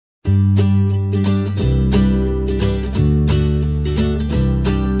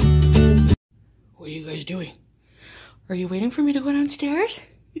Are you waiting for me to go downstairs?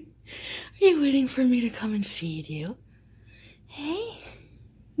 Are you waiting for me to come and feed you? Hey?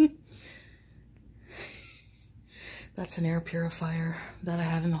 That's an air purifier that I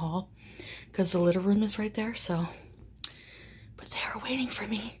have in the hall because the litter room is right there, so. But they are waiting for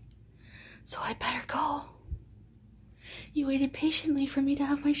me, so I better go. You waited patiently for me to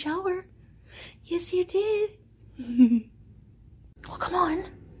have my shower. Yes, you did. Well, come on.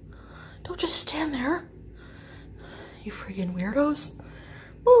 Don't just stand there. You freaking weirdos.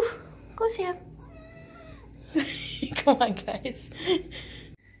 Move. Go see him. Come on, guys.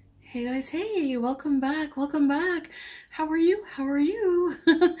 Hey guys, hey, welcome back, welcome back. How are you? How are you?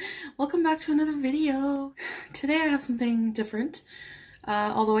 Welcome back to another video. Today I have something different.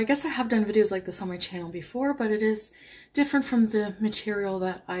 Although I guess I have done videos like this on my channel before, but it is different from the material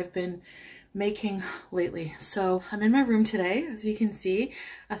that I've been making lately. So I'm in my room today, as you can see.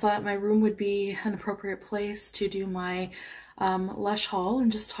 I thought my room would be an appropriate place to do my Lush haul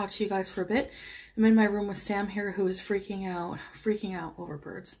and just talk to you guys for a bit. I'm in my room with Sam here, who is freaking out over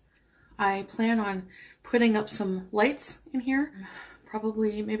birds. I plan on putting up some lights in here.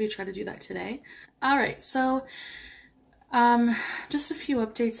 Probably maybe try to do that today. All right, so just a few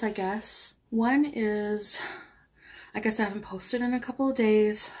updates, I guess. One is, I guess I haven't posted in a couple of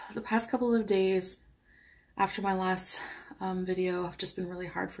days. The past couple of days after my last video have just been really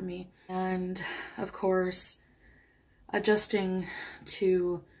hard for me. And of course, adjusting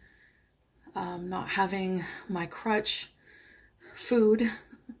to not having my crutch food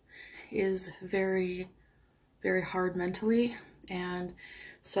is very, very hard mentally. And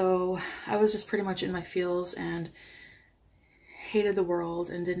so I was just pretty much in my feels and hated the world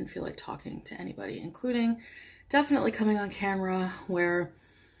and didn't feel like talking to anybody, including definitely coming on camera where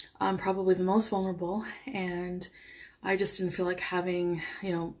I'm probably the most vulnerable, and I just didn't feel like having,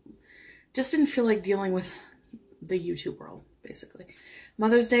 just didn't feel like dealing with the YouTube world, basically.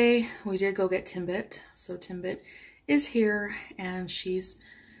 Mother's Day, we did go get Timbit. So Timbit is here and she's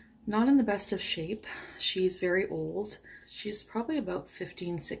not in the best of shape. She's very old. She's probably about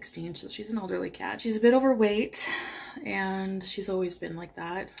 15, 16, so she's an elderly cat. She's a bit overweight and she's always been like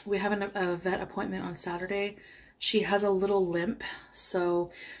that. We have a vet appointment on Saturday. She has a little limp, so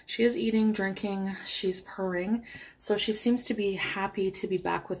she is eating, drinking, she's purring. So she seems to be happy to be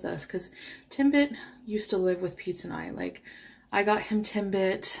back with us, because Timbit used to live with Pete and I. Like, I got him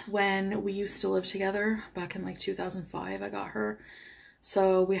Timbit when we used to live together back in like 2005. I got her.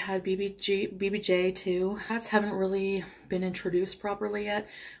 So we had BBJ too. Cats haven't really been introduced properly yet.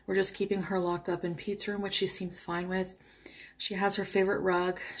 We're just keeping her locked up in Pete's room, which she seems fine with. She has her favorite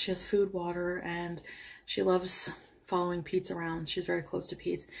rug. She has food, water, and she loves following Pete's around. She's very close to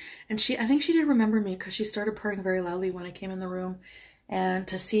Pete's. And I think she did remember me because she started purring very loudly when I came in the room and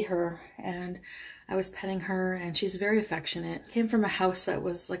to see her. And I was petting her and she's very affectionate. Came from a house that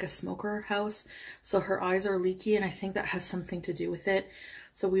was like a smoker house, so her eyes are leaky, and I think that has something to do with it.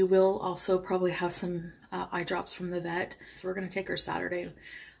 So we will also probably have some eye drops from the vet. So we're going to take her Saturday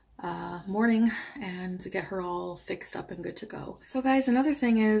morning and get her all fixed up and good to go. So guys, another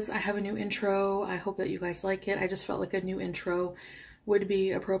thing is I have a new intro. I hope that you guys like it. I just felt like a new intro would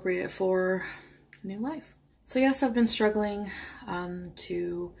be appropriate for new life. So yes, I've been struggling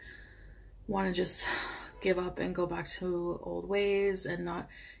to want to just give up and go back to old ways and not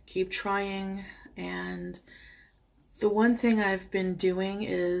keep trying. And the one thing I've been doing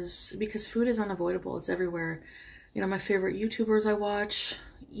is, because food is unavoidable, it's everywhere. My favorite YouTubers I watch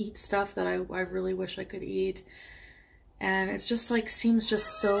eat stuff that I really wish I could eat. And it's just like, seems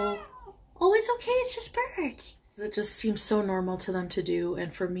just so, oh, it's okay, it's just birds. It just seems so normal to them to do.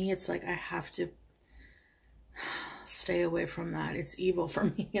 And for me, it's like, I have to stay away from that. It's evil for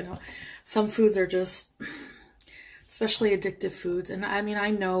me, Some foods are just, especially addictive foods. And I mean,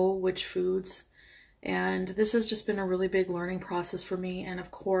 I know which foods, and this has just been a really big learning process for me. And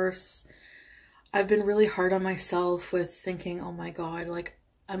of course, I've been really hard on myself with thinking, oh my God, like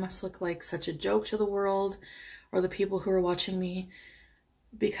I must look like such a joke to the world or the people who are watching me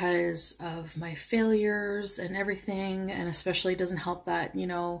because of my failures and everything. And especially it doesn't help that,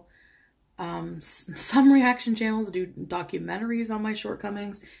 some reaction channels do documentaries on my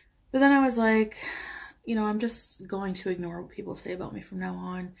shortcomings. But then I was like, I'm just going to ignore what people say about me from now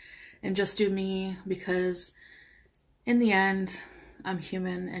on and just do me, because in the end, I'm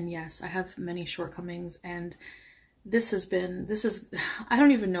human, and yes, I have many shortcomings, and I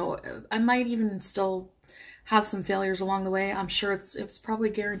don't even know, I might even still have some failures along the way. I'm sure it's probably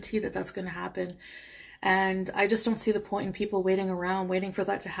guaranteed that that's going to happen. And I just don't see the point in people waiting around, waiting for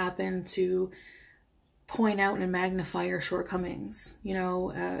that to happen to point out and magnify your shortcomings, in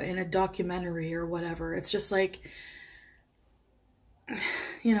a documentary or whatever. It's just like,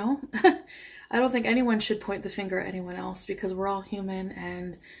 you know, I don't think anyone should point the finger at anyone else because we're all human,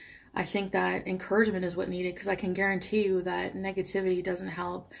 and I think that encouragement is what needed, because I can guarantee you that negativity doesn't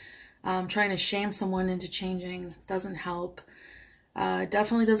help. Trying to shame someone into changing doesn't help.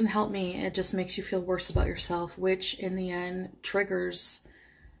 Definitely doesn't help me. It just makes you feel worse about yourself, which in the end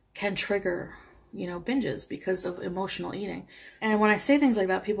can trigger, you know, binges because of emotional eating. And when I say things like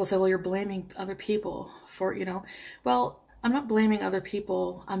that, people say, well, you're blaming other people for, you know, well, I'm not blaming other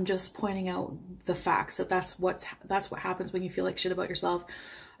people. I'm just pointing out the facts that that's what happens when you feel like shit about yourself,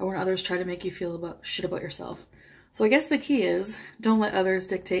 or when others try to make you feel shit about yourself. So I guess the key is don't let others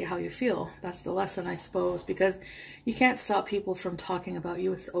dictate how you feel. That's the lesson, I suppose, because you can't stop people from talking about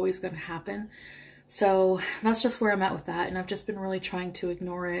you. It's always going to happen. So that's just where I'm at with that. And I've just been really trying to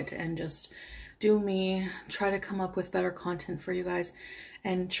ignore it and just do me, try to come up with better content for you guys,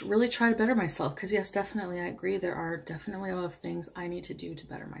 and really try to better myself. Because yes, definitely, I agree. There are definitely a lot of things I need to do to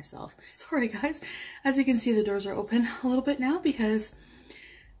better myself. Sorry guys, as you can see, the doors are open a little bit now because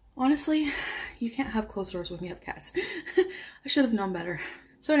honestly, you can't have closed doors when you have cats. I should have known better.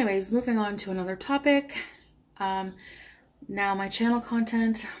 So anyways, moving on to another topic. Now my channel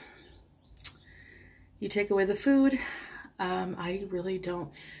content, you take away the food. I really don't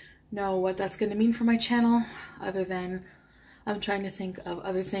know what that's going to mean for my channel, other than I'm trying to think of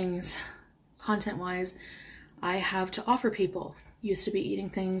other things content-wise I have to offer people. Used to be eating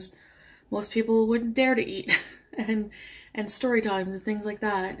things most people wouldn't dare to eat, and story times and things like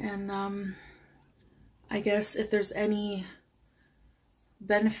that. And I guess if there's any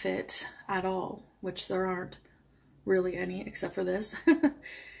benefit at all, which there aren't really any except for this,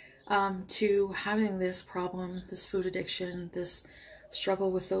 to having this problem, this food addiction, this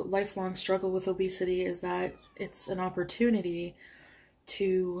struggle with the lifelong struggle with obesity, is that it's an opportunity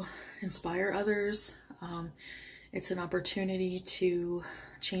to inspire others. It's an opportunity to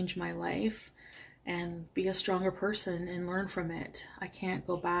change my life and be a stronger person and learn from it. I can't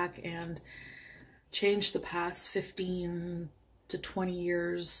go back and change the past 15 to 20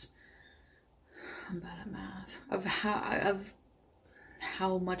 years, I'm bad at math, of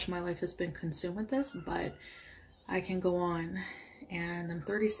how much my life has been consumed with this, but I can go on, and I'm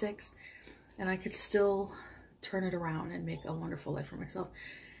 36 and I could still turn it around and make a wonderful life for myself.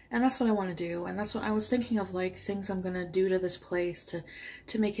 And that's what I want to do. And that's what I was thinking of, like things I'm going to do to this place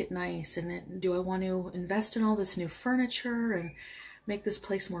to make it nice. And do I want to invest in all this new furniture and make this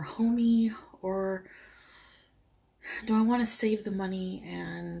place more homey? Or do I want to save the money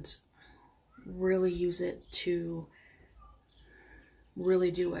and really use it to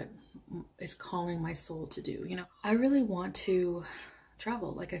really do what it's calling my soul to do? You know, I really want to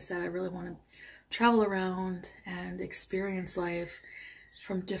travel. Like I said, I really want to travel around and experience life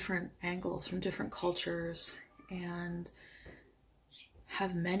from different angles, from different cultures, and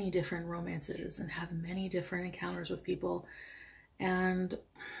have many different romances and have many different encounters with people. And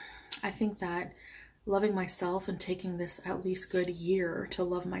I think that loving myself and taking this at least good year to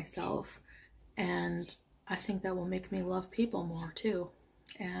love myself, and I think that will make me love people more too.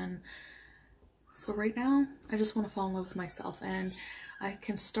 And so right now I just want to fall in love with myself, and I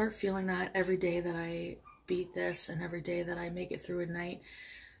can start feeling that every day that I beat this and every day that I make it through a night.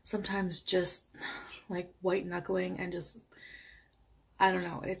 Sometimes just like white knuckling and just, I don't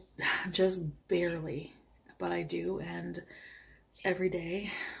know, it just barely, but I do. And every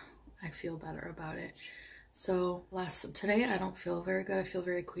day I feel better about it. So today I don't feel very good. I feel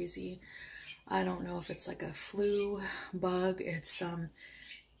very queasy. I don't know if it's like a flu bug. It's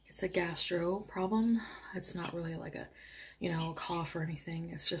a gastro problem. It's not really like a, you know, a cough or anything.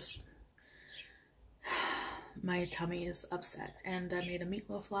 It's just my tummy is upset. And I made a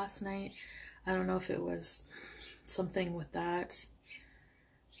meatloaf last night. I don't know if it was something with that.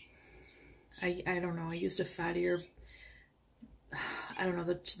 I don't know. I used a fattier, I don't know,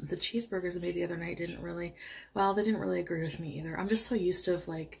 the cheeseburgers I made the other night didn't really, well, they didn't really agree with me either. I'm just so used to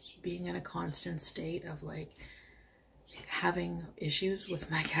like being in a constant state of like having issues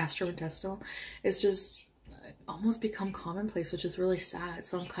with my gastrointestinal. It's just almost become commonplace, which is really sad.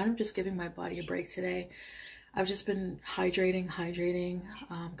 So I'm kind of just giving my body a break today. I've just been hydrating,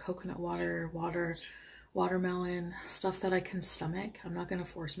 coconut water, watermelon, stuff that I can stomach. I'm not going to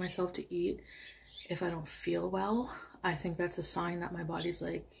force myself to eat if I don't feel well. I think that's a sign that my body's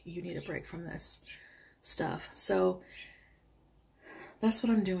like, you need a break from this stuff. So that's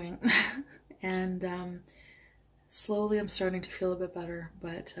what I'm doing. And slowly I'm starting to feel a bit better.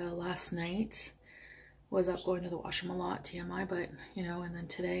 But last night was up going to the washroom a lot, TMI, but you know, and then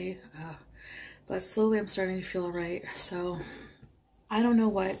today, but slowly I'm starting to feel all right. So I don't know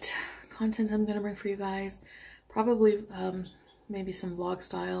what content I'm going to bring for you guys. Probably maybe some vlog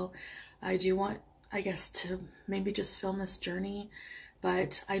style. I do want, I guess, to maybe just film this journey,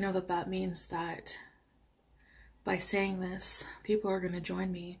 but I know that that means that by saying this, people are going to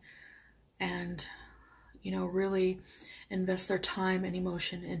join me and, you know, really invest their time and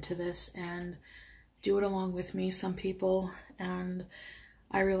emotion into this and do it along with me, some people. And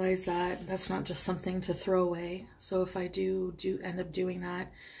I realize that that's not just something to throw away. So if I do end up doing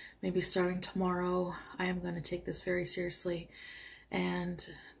that, maybe starting tomorrow, I am going to take this very seriously and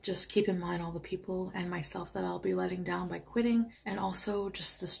just keep in mind all the people and myself that I'll be letting down by quitting. And also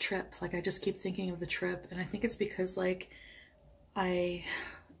just this trip, like I just keep thinking of the trip, and I think it's because like I,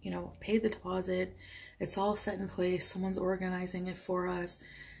 you know, paid the deposit, it's all set in place, someone's organizing it for us,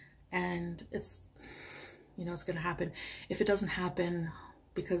 and it's, you know, it's gonna happen. If it doesn't happen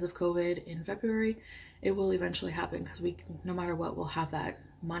because of COVID in February, it will eventually happen, because we, no matter what, we'll have that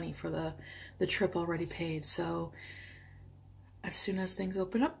money for the trip already paid. So as soon as things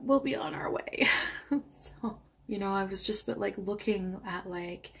open up, we'll be on our way. So, you know, I was just like looking at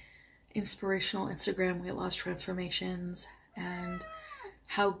like inspirational Instagram weight loss transformations and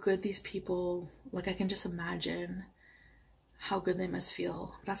how good these people, like I can just imagine how good they must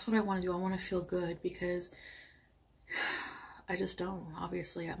feel. That's what I want to do. I want to feel good, because I just don't,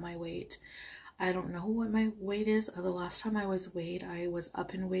 obviously, at my weight. I don't know what my weight is. The last time I was weighed, I was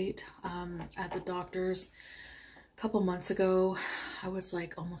up in weight at the doctor's a couple months ago. I was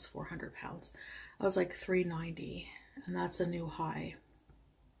like almost 400 pounds. I was like 390, and that's a new high.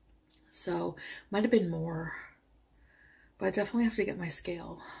 So might have been more, but I definitely have to get my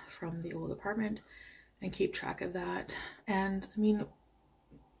scale from the old apartment and keep track of that. And I mean,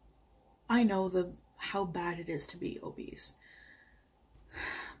 I know how bad it is to be obese,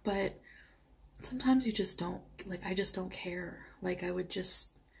 but sometimes you just don't, like, I just don't care. Like, I would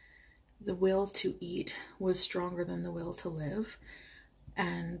just, the will to eat was stronger than the will to live.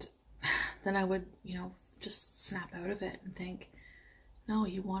 And then I would, you know, just snap out of it and think, no,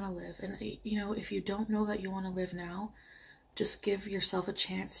 you want to live. And, you know, if you don't know that you want to live now, just give yourself a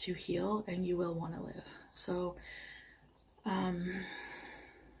chance to heal and you will want to live. So, I'm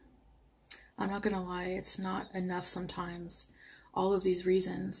not gonna lie, it's not enough sometimes. All of these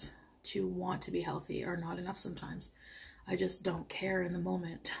reasons to want to be healthy are not enough sometimes. I just don't care in the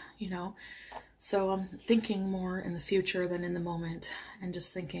moment, you know? So I'm thinking more in the future than in the moment, and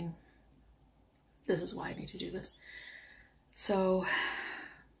just thinking, this is why I need to do this. So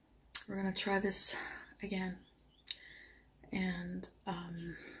we're gonna try this again. And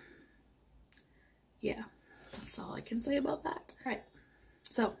yeah, that's all I can say about that. All right,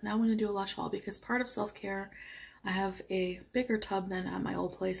 so now I'm gonna do a Lush haul, because part of self-care, I have a bigger tub than at my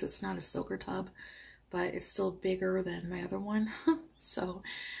old place. It's not a soaker tub, but it's still bigger than my other one. So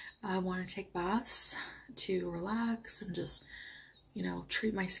I want to take baths to relax and just, you know,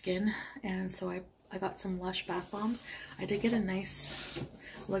 treat my skin. And so I got some Lush bath bombs. I did get a nice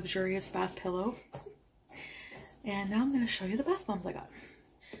luxurious bath pillow. And now I'm going to show you the bath bombs I got.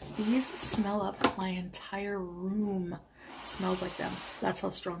 These smell up. My entire room smells like them. That's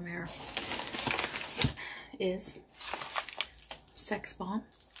how strong they are. Is Sex Bomb.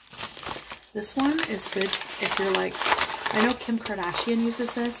 This one is good if you're like, I know Kim Kardashian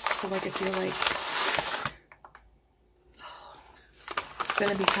uses this, so like if you're like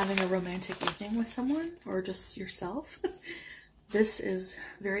gonna be having a romantic evening with someone or just yourself, this is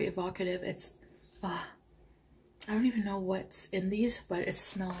very evocative. It's I don't even know what's in these, but it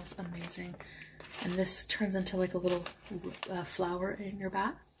smells amazing. And this turns into like a little flower in your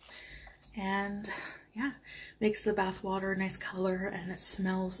bath, and yeah, makes the bath water a nice color, and it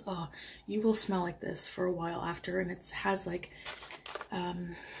smells, oh, you will smell like this for a while after. And it has like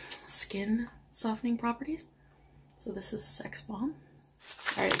skin softening properties. So this is Sex Bomb.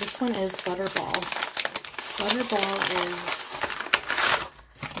 All right, this one is Butterball. Butterball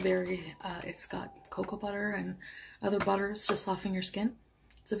is very, it's got cocoa butter and other butters to soften your skin.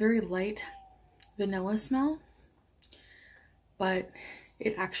 It's a very light vanilla smell, but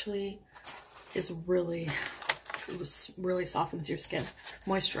it actually is really, it really softens your skin,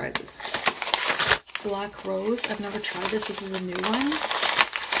 moisturizes. Black Rose, I've never tried this. This is a new one.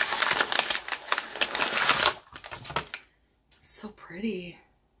 It's so pretty.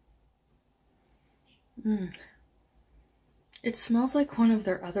 It smells like one of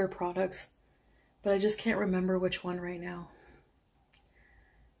their other products, but I just can't remember which one right now.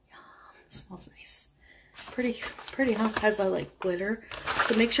 It smells nice. Pretty, huh? Has a like glitter.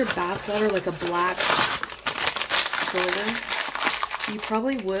 So it makes your bath water like a black glitter. You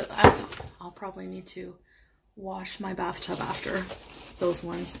probably would, I'll probably need to wash my bathtub after those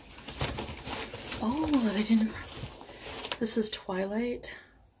ones. Oh, they didn't, This is Twilight.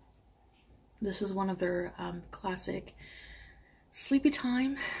 This is one of their classic sleepy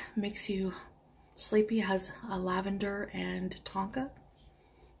time. Makes you sleepy. Has a lavender and tonka.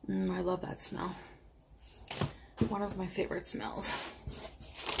 I love that smell. One of my favorite smells.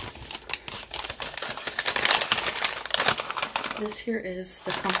 This here is the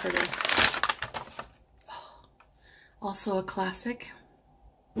comforter. Also a classic.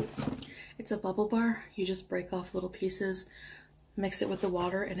 It's a bubble bar. You just break off little pieces, mix it with the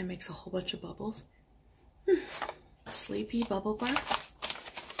water, and it makes a whole bunch of bubbles. Sleepy bubble bar.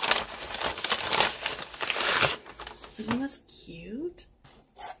 Isn't this cute?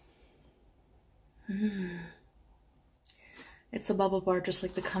 It's a bubble bar just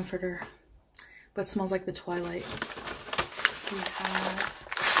like the comforter, but smells like the Twilight. We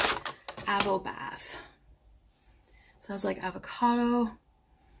have Avo Bath. Smells like avocado.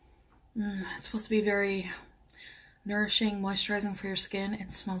 It's supposed to be very nourishing, moisturizing for your skin.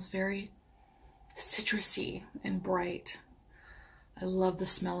 It smells very citrusy and bright. I love the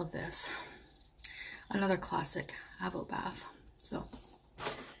smell of this. Another classic, Avo Bath. So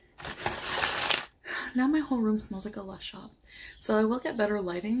now my whole room smells like a Lush shop. So I will get better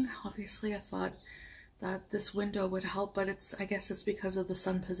lighting. Obviously I thought that this window would help, but I guess it's because of the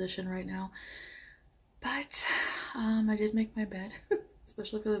sun position right now. But I did make my bed,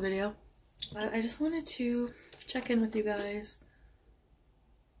 especially for the video. But I just wanted to check in with you guys.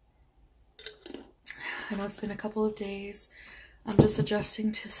 I know it's been a couple of days. I'm just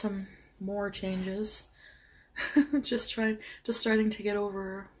adjusting to some more changes. just starting to get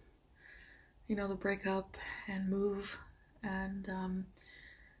over, you know, the breakup and move, and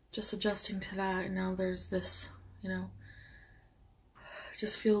just adjusting to that. And now there's this, you know, it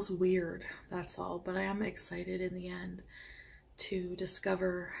just feels weird, that's all. But I am excited in the end to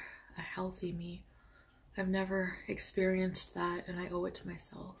discover a healthy me. I've never experienced that, and I owe it to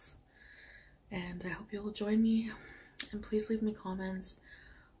myself. And I hope you will join me, and please leave me comments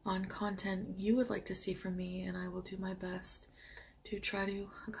on content you would like to see from me, and I will do my best to try to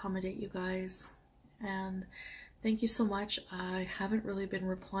accommodate you guys. And thank you so much. I haven't really been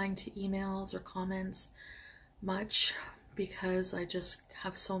replying to emails or comments much because I just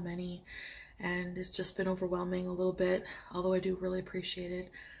have so many, and it's just been overwhelming a little bit, although I do really appreciate it.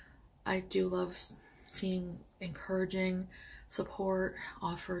 I do love seeing encouraging support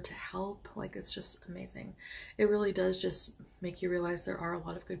offered to help. Like, it's just amazing. It really does just make you realize there are a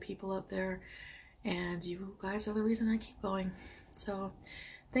lot of good people out there, and you guys are the reason I keep going. So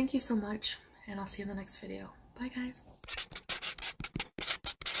thank you so much, and I'll see you in the next video. Bye guys.